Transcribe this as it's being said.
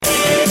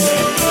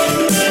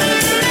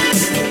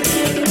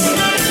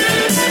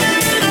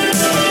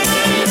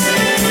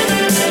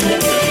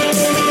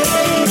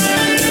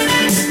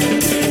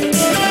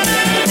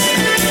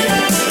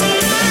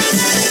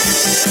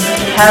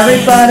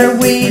Harry Potter,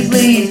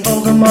 Weasley's,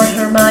 Voldemort,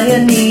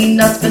 Hermione,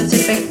 not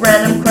specific,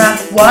 random crap,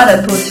 what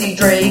a pussy,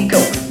 Draco.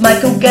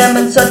 Michael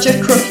Gambon, such a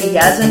crook, he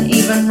hasn't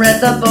even read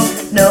the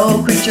book.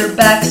 No creature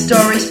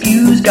backstory,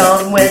 spews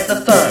gone with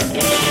the fun.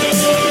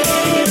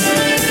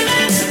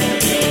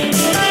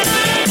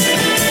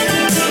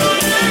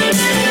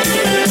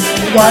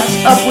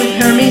 What's up with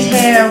Hermes'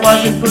 hair?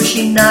 Was it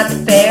bushy, not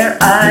fair?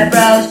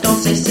 Eyebrows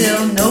don't stay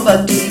still, no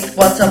bug teeth,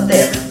 what's up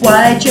there?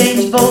 Why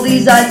change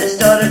Voldy's eyes? They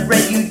started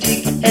red, you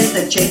dig. It's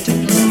the shade to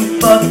blue,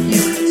 fuck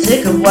you.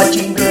 Sick of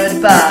watching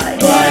Goodbye.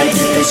 Why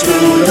did they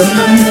screw the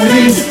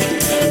movie?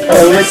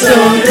 Oh, it's so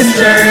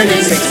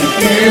concerning, makes me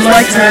feel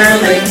like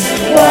curling.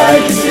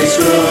 Why did they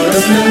screw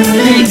the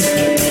movie?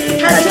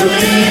 Had to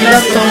leave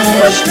out so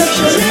much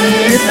structure,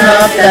 it's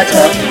not that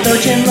tough.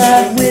 Roach in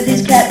love with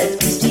his cat, it's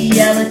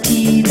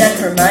bestiality that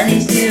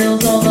Hermione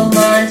steals all the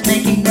lines,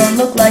 making Ron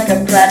look like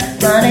a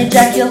brat. Ron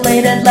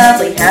ejaculated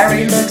loudly,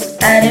 Harry looks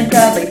at him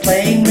proudly,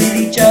 playing with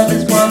each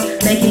other's wands,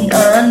 making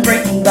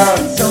unbreaking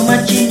bonds. So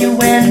much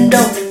innuendo,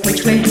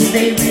 which way do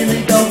they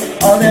really go?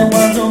 All their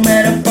wands are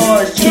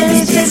metaphors,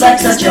 Ginny seems like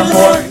such a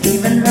whore.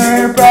 Even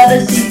her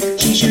brother sees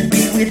she should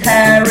be with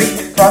Harry.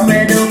 From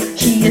Riddle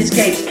she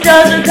escapes,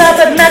 doesn't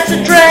carpet match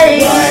a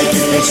tray. Why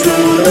did they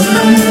screw the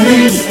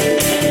movie?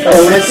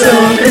 Oh, it's so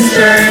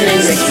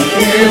concerning, makes me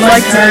feel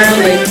like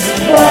curling.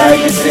 Why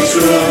did they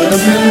screw the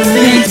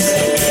movie?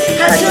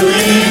 Had to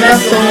leave out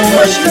so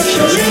much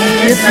structure,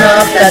 it's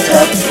not that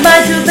tough.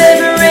 My two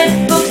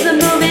favorite books, the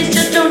movies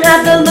just don't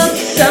have the look.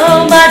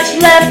 So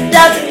much left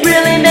out,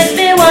 really makes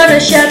me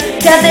wanna shout.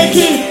 Can't they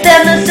keep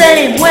them the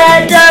same?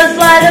 Where does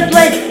Lida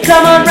play?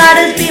 Come on,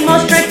 writers, be more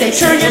strict, they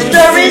turn your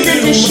stories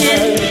into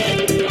shit.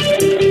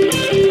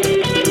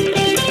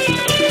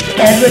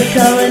 Edward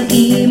Cullen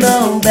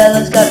emo,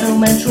 Bella's got no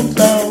menstrual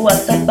flow.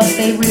 What the fuck,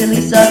 they really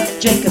suck.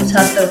 Jacob's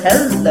hot though,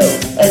 hello.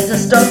 Ed's a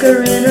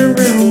stalker in her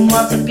room,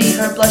 wants to be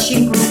her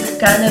blushing groom.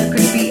 Kind of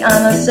creepy, I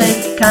must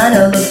say,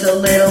 kinda looks a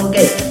little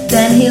gay.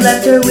 Then he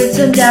left her with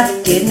some doubt,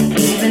 didn't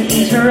even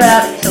eat her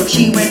out. So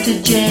she went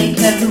to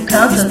Jacob, who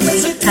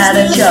constantly had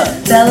a job.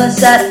 Bella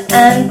sat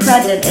and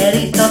cried, and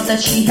Eddie thought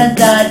that she had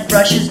died.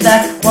 Brushes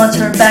back, wants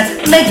her back,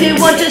 makes me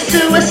want to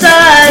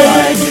suicide.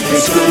 Why did they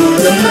screw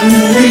the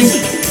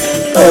movie?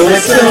 Oh,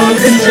 it's so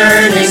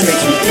concerning,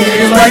 makes me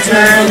feel like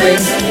curling.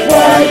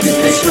 Why did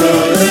they screw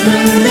the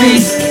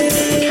movie?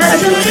 Had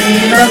to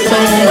leave out so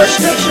much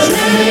structure,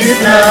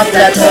 it's not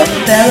that tough.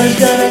 Bella's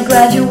gonna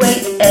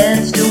graduate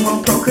and still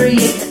won't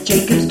procreate.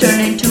 Jacob's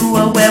turned into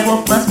a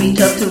werewolf, must be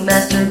tough to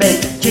masturbate.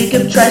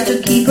 Jacob tries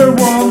to keep her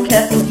warm,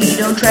 careful he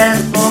don't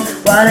transform.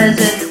 What is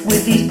it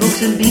with these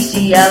books and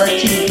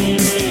bestiality?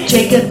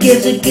 Jacob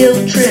gives a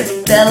guilt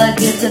trip, Bella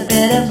gives a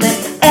bit of lip.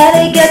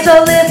 Eddie gets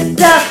a lift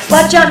up,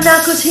 watch out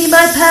now cause he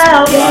might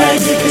pout. Why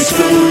did they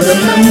screw the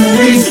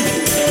movie?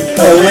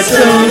 Oh, it's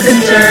so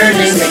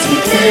concerning, makes me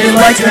feel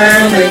like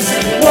curling.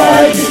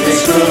 Why did they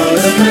screw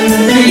the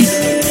movie?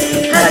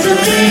 Had to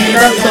leave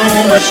out so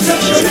much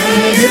structure,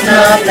 it's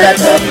not that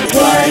tough.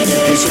 Why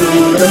did they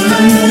screw the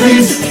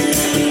movie?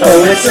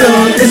 Oh, it's so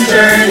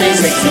concerning,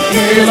 makes me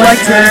feel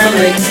like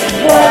curling.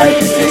 Why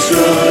did they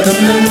screw the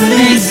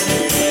movie?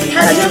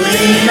 Had to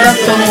leave out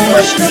so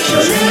much structure,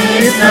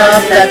 it's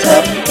not that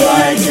tough.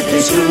 Why did they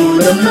screw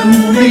the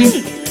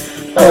movie?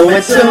 Oh,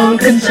 it's so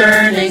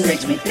concerning,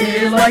 makes me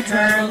feel like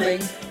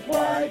curling.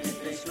 Why did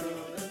they screw